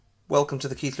Welcome to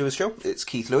the Keith Lewis Show. It's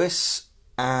Keith Lewis,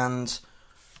 and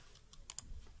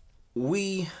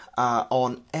we are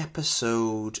on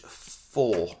episode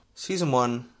 4. Season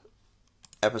 1,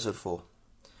 episode 4.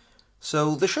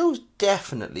 So the show's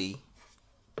definitely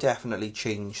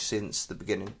changed since the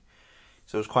beginning.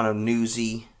 So it was kind of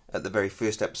newsy at the very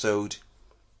first episode.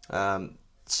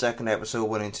 Second episode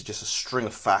went into just a string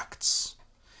of facts.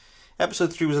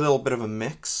 Episode 3 was a little bit of a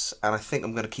mix, and I think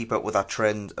I'm going to keep up with that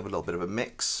trend of a little bit of a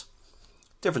mix.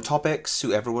 Different topics,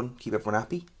 suit everyone, keep everyone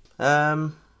happy.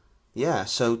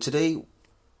 So today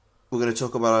we're going to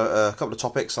talk about a couple of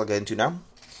topics I'll get into now.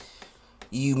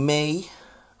 You may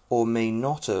or may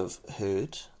not have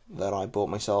heard that I bought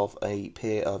myself a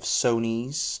pair of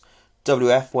Sony's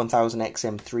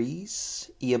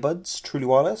Wf1000XM3’s earbuds, truly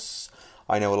wireless.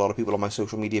 I know a lot of people on my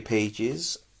social media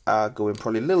pages are going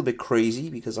probably a little bit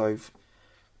crazy because I've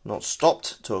not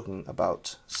stopped talking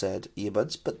about said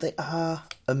earbuds, but they are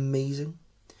amazing.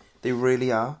 They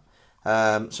really are. So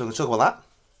we're going to talk about that.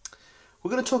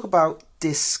 We're going to talk about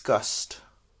disgust.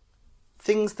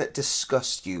 Things that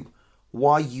disgust you.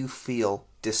 Why you feel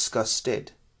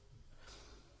disgusted.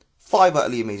 5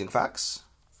 utterly amazing facts.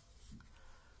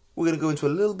 We're going to go into a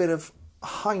little bit of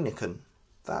Heineken.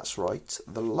 That's right,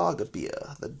 the lager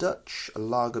beer. The Dutch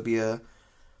lager beer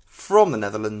from the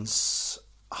Netherlands,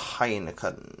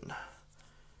 Heineken.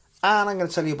 And I'm going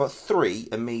to tell you about 3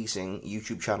 amazing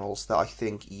YouTube channels that I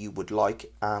think you would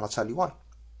like, and I'll tell you why.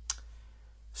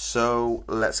 So,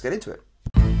 let's get into it.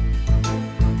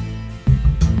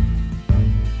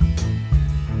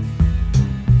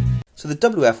 So the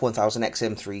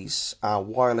Wf1000XM3's are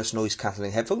wireless noise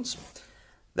cancelling headphones.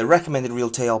 The recommended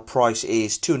retail price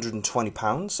is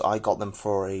 £220. I got them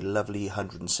for a lovely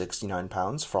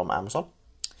 £169 from Amazon.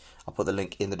 I'll put the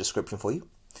link in the description for you.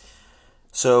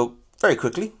 So, very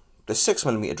quickly, they're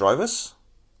 6mm drivers.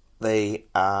 They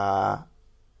are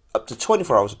up to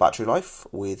 24 hours of battery life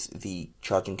with the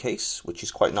charging case, which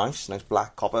is quite nice. Nice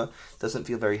black copper, doesn't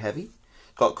feel very heavy.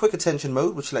 Got quick attention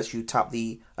mode, which lets you tap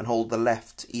and hold the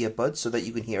left earbud so that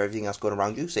you can hear everything else going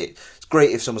around you. So it's great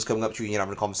if someone's coming up to you and you're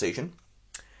having a conversation.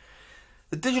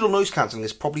 The digital noise cancelling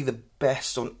is probably the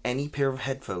best on any pair of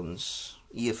headphones,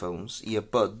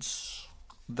 earbuds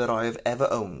that I have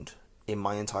ever owned in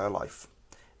my entire life.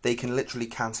 They can literally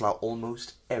cancel out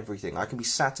almost everything. I can be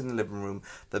sat in the living room,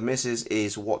 the missus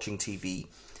is watching TV,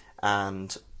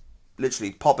 and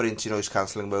literally pop it into noise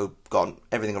cancelling mode, got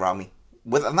everything around me.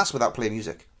 And that's without playing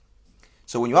music.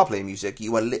 So when you are playing music,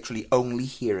 you are literally only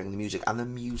hearing the music, and the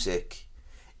music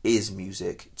is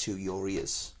music to your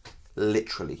ears.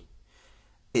 Literally.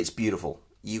 It's beautiful.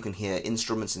 You can hear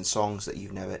instruments in songs that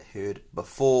you've never heard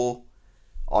before.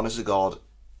 Honest to God,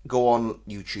 go on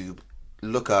YouTube,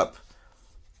 look up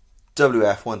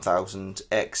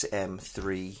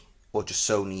Wf1000XM3 or just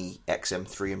Sony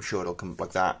XM3. I'm sure it'll come up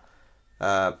like that.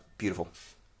 Beautiful.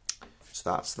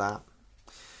 So that's that.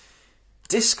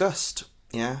 Disgust.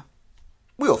 Yeah.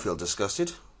 We all feel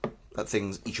disgusted at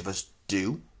things each of us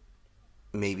do.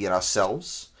 Maybe at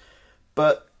ourselves.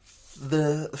 But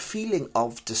the feeling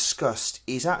of disgust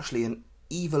is actually an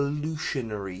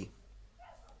evolutionary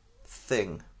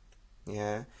thing.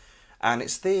 Yeah. And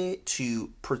it's there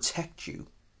to protect you.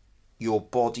 Your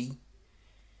body,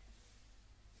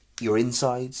 your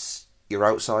insides, your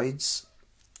outsides.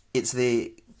 It's there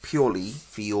purely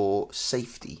for your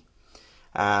safety.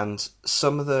 And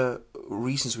some of the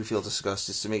reasons we feel disgust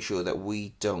is to make sure that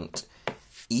we don't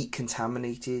eat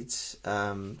contaminated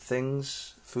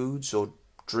things, foods or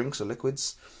drinks or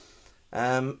liquids.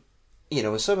 And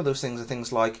some of those things are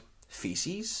things like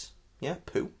feces,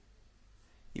 poo.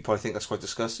 You probably think that's quite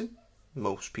disgusting.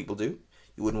 Most people do.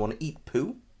 You wouldn't want to eat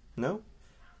poo. No,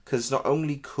 because not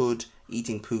only could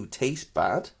eating poo taste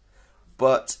bad,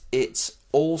 but it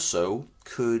also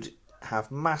could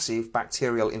have massive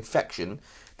bacterial infection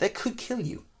that could kill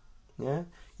you. Yeah,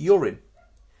 urine.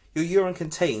 Your urine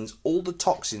contains all the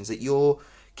toxins that your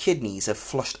kidneys have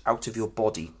flushed out of your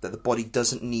body, that the body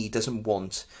doesn't need, doesn't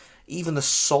want. Even the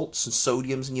salts and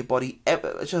sodiums in your body,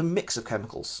 it's a mix of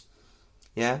chemicals.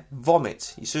 Yeah,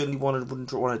 vomit. You certainly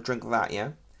wouldn't want to drink that.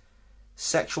 Yeah.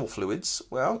 Sexual fluids,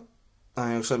 well,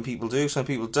 I know some people do, some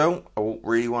people don't. I won't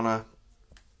really want to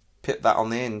put that on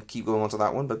there and keep going on to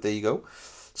that one, but there you go.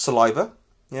 Saliva,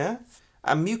 yeah,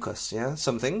 and mucus, yeah,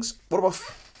 some things. What about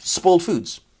spoiled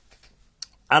foods?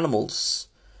 Animals,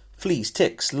 fleas,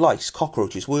 ticks, lice,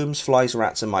 cockroaches, worms, flies,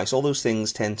 rats and mice, all those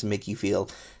things tend to make you feel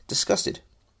disgusted.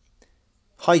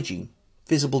 Hygiene,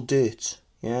 visible dirt,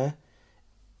 yeah,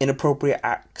 inappropriate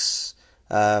acts,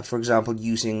 for example,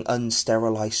 using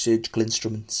unsterilised surgical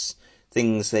instruments,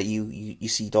 things that you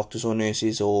see doctors or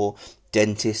nurses or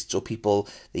dentists or people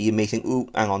that you may think, ooh,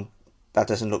 hang on, that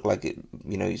doesn't look like it,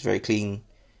 he's very clean.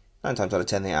 9 times out of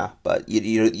 10 they are, but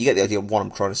you get the idea of what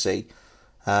I'm trying to say.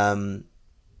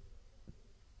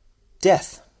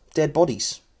 Death, dead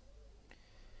bodies,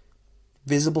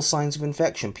 visible signs of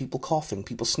infection, people coughing,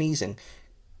 people sneezing.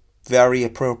 Very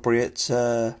appropriate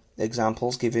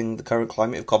examples given the current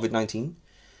climate of COVID-19.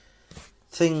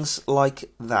 Things like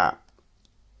that.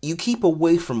 You keep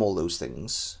away from all those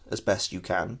things as best you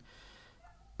can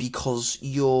because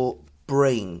your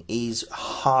brain is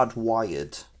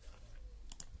hardwired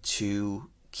to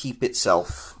keep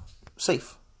itself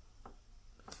safe.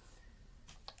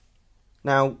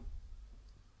 Now,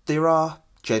 there are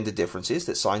gender differences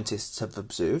that scientists have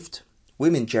observed.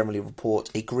 Women generally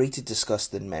report a greater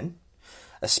disgust than men,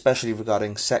 especially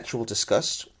regarding sexual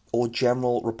disgust or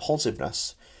general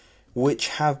repulsiveness, which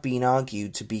have been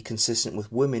argued to be consistent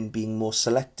with women being more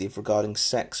selective regarding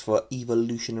sex for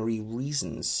evolutionary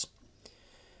reasons.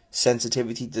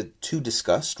 Sensitivity to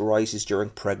disgust rises during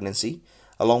pregnancy,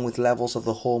 along with levels of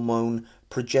the hormone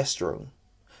progesterone.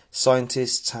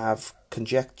 Scientists have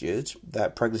conjectured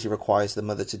that pregnancy requires the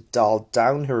mother to dial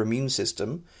down her immune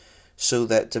system so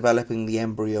that developing the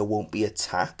embryo won't be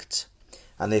attacked,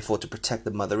 and therefore to protect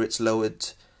the mother, this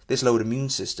lowered immune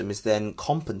system is then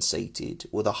compensated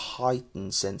with a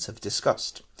heightened sense of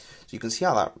disgust. So you can see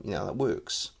how that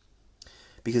works.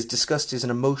 Because disgust is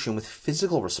an emotion with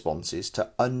physical responses to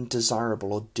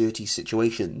undesirable or dirty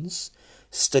situations.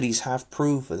 Studies have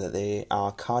proven that there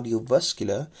are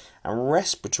cardiovascular and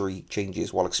respiratory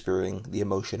changes while experiencing the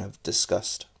emotion of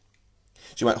disgust.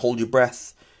 So you might hold your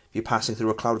breath if you're passing through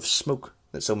a cloud of smoke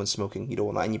that someone's smoking. You don't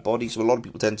want that in your body, so a lot of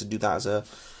people tend to do that as a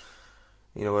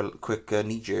quick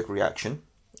knee-jerk reaction.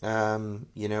 When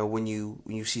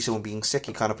you see someone being sick,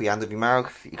 you kind of put your hand over your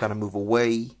mouth, you kind of move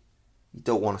away. You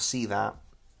don't want to see that.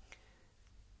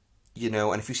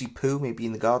 And if you see poo, maybe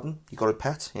in the garden, you got a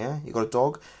pet, yeah, you got a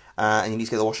dog, and you need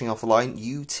to get the washing off the line,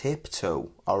 you tiptoe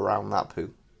around that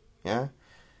poo, yeah?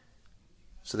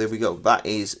 So there we go. That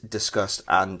is disgust,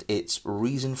 and its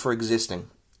reason for existing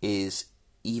is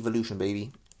evolution,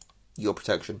 baby. Your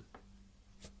protection.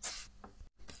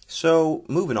 So,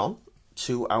 moving on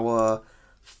to our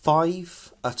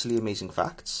 5 utterly amazing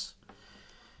facts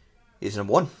is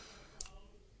number 1.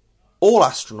 All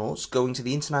astronauts going to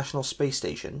the International Space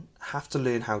Station have to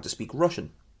learn how to speak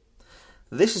Russian.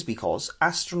 This is because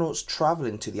astronauts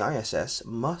travelling to the ISS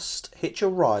must hitch a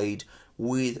ride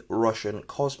with Russian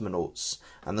cosmonauts,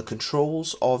 and the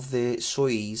controls of the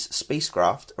Soyuz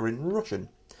spacecraft are in Russian.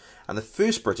 And the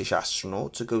first British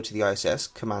astronaut to go to the ISS,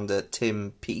 Commander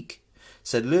Tim Peake,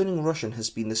 said learning Russian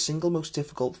has been the single most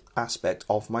difficult aspect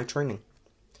of my training.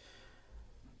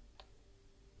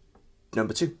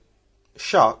 Number 2.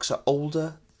 Sharks are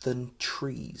older than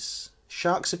trees.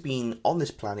 Sharks have been on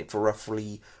this planet for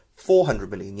roughly 400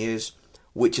 million years,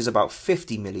 which is about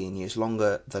 50 million years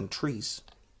longer than trees.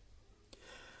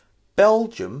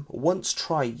 Belgium once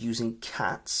tried using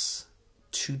cats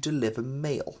to deliver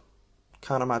mail.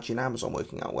 Can't imagine Amazon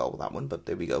working out well with that one, but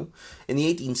there we go. In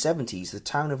the 1870s, the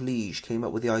town of Liège came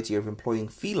up with the idea of employing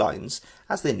felines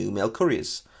as their new mail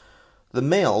couriers. The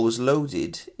mail was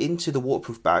loaded into the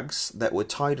waterproof bags that were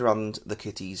tied around the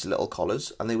kitties' little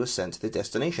collars, and they were sent to their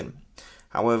destination.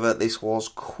 However, this was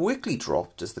quickly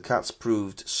dropped as the cats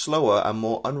proved slower and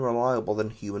more unreliable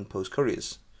than human post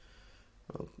couriers.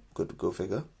 Well, good, go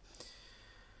figure.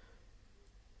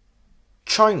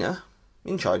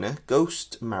 In China,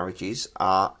 ghost marriages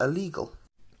are illegal.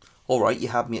 Alright, you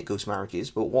had me at ghost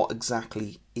marriages, but what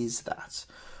exactly is that?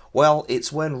 Well,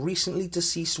 it's when recently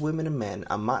deceased women and men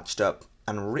are matched up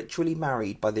and ritually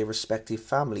married by their respective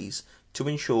families to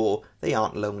ensure they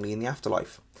aren't lonely in the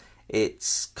afterlife.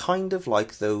 It's kind of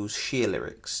like those Cher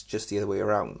lyrics, just the other way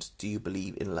around. Do you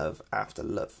believe in love after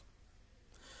love?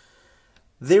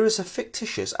 There is a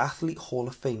fictitious Athlete Hall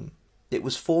of Fame. It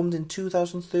was formed in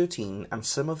 2013, and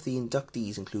some of the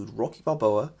inductees include Rocky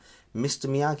Balboa, Mr.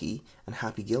 Miyagi, and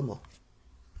Happy Gilmore.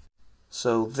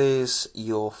 So there's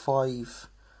your 5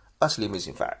 utterly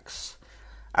amazing facts.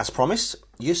 As promised,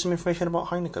 here's some information about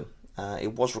Heineken.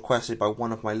 It was requested by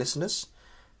one of my listeners,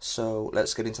 so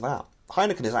let's get into that.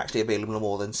 Heineken is actually available in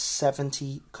more than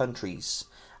 70 countries,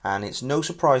 and it's no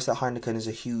surprise that Heineken is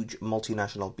a huge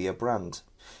multinational beer brand,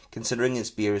 considering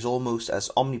its beer is almost as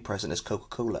omnipresent as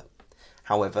Coca-Cola.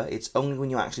 However, it's only when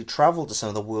you actually travel to some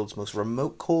of the world's most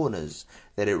remote corners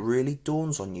that it really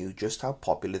dawns on you just how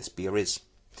popular this beer is.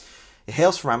 It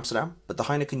hails from Amsterdam, but the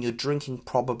Heineken you're drinking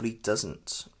probably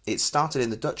doesn't. It started in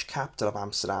the Dutch capital of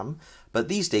Amsterdam, but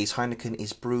these days Heineken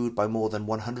is brewed by more than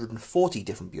 140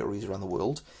 different breweries around the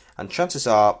world, and chances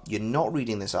are you're not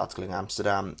reading this article in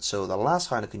Amsterdam, so the last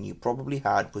Heineken you probably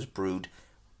had was brewed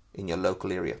in your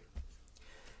local area.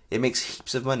 It makes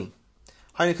heaps of money.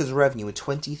 Heineken's revenue in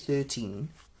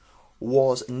 2013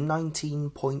 was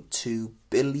 19.2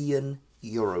 billion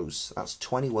euros. That's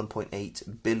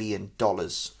 $21.8 billion.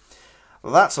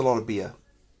 That's a lot of beer.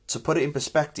 To put it in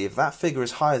perspective, that figure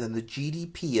is higher than the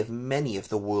GDP of many of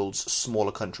the world's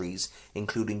smaller countries,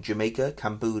 including Jamaica,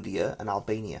 Cambodia, and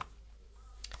Albania.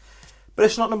 But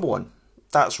it's not number one.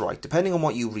 That's right, depending on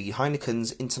what you read,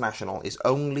 Heineken's International is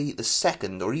only the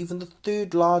second or even the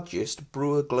third largest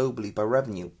brewer globally by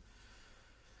revenue.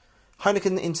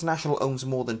 Heineken International owns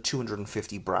more than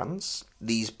 250 brands.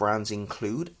 These brands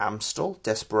include Amstel,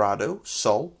 Desperado,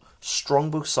 Sol,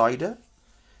 Strongbow Cider,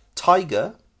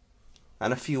 Tiger,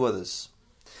 and a few others.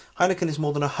 Heineken is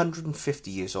more than 150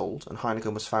 years old, and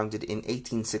Heineken was founded in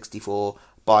 1864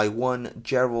 by one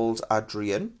Gerald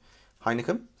Adrian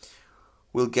Heineken.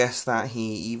 We'll guess that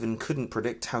he even couldn't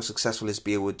predict how successful his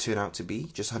beer would turn out to be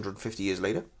just 150 years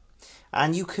later.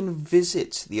 And you can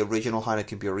visit the original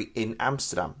Heineken brewery in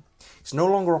Amsterdam. It's no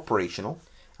longer operational,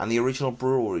 and the original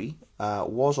brewery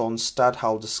was on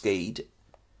Stadhouderskade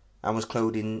and was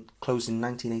closed in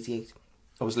 1988.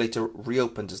 It was later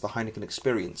reopened as the Heineken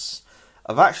Experience.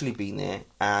 I've actually been there,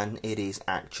 and it is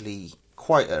actually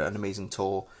quite an amazing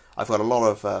tour. I've got a lot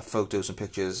of photos and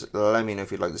pictures. Let me know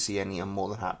if you'd like to see any. I'm more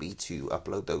than happy to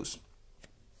upload those.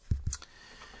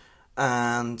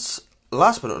 And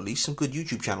last but not least, some good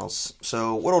YouTube channels.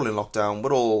 So we're all in lockdown.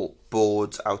 We're all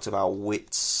bored out of our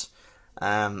wits.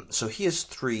 So here's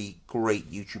 3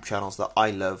 great YouTube channels that I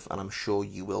love, and I'm sure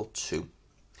you will too.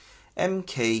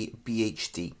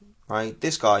 MKBHD. Right,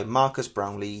 this guy, Marcus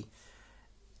Brownlee,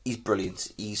 he's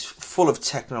brilliant. He's full of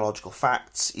technological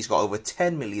facts. He's got over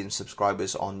 10 million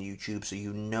subscribers on YouTube, so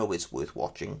you know it's worth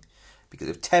watching. Because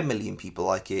if 10 million people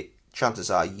like it,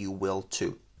 chances are you will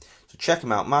too. So check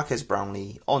him out, Marcus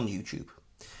Brownlee, on YouTube.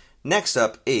 Next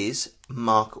up is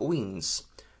Mark Wiens.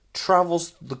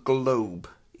 Travels the globe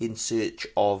in search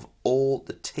of all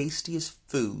the tastiest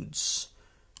foods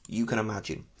you can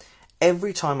imagine.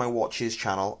 Every time I watch his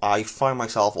channel, I find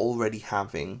myself already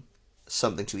having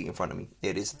something to eat in front of me.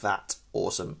 It is that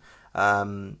awesome.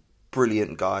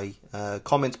 Brilliant guy.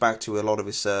 Comments back to a lot of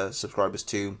his subscribers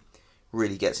too.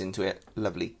 Really gets into it.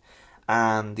 Lovely.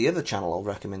 And the other channel I'll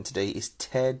recommend today is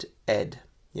Ted Ed.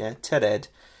 Yeah, Ted Ed.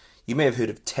 You may have heard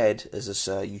of Ted as this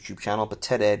YouTube channel, but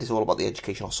Ted Ed is all about the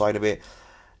educational side of it.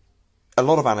 A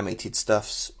lot of animated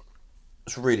stuff.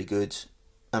 It's really good.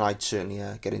 And I'd certainly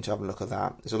get into having a look at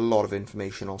that. There's a lot of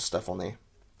informational stuff on there.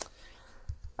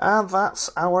 And that's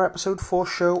our episode 4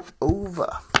 show over.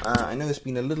 I know it's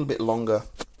been a little bit longer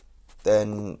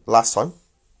than last time.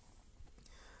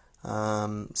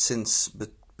 Since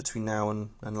between now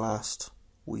and last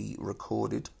we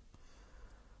recorded.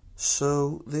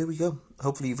 So there we go.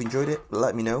 Hopefully you've enjoyed it.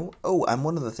 Let me know. Oh, and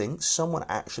one other thing. Someone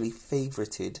actually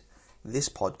favorited this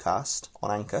podcast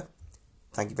on Anchor.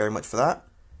 Thank you very much for that.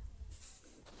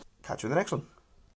 Catch you in the next one.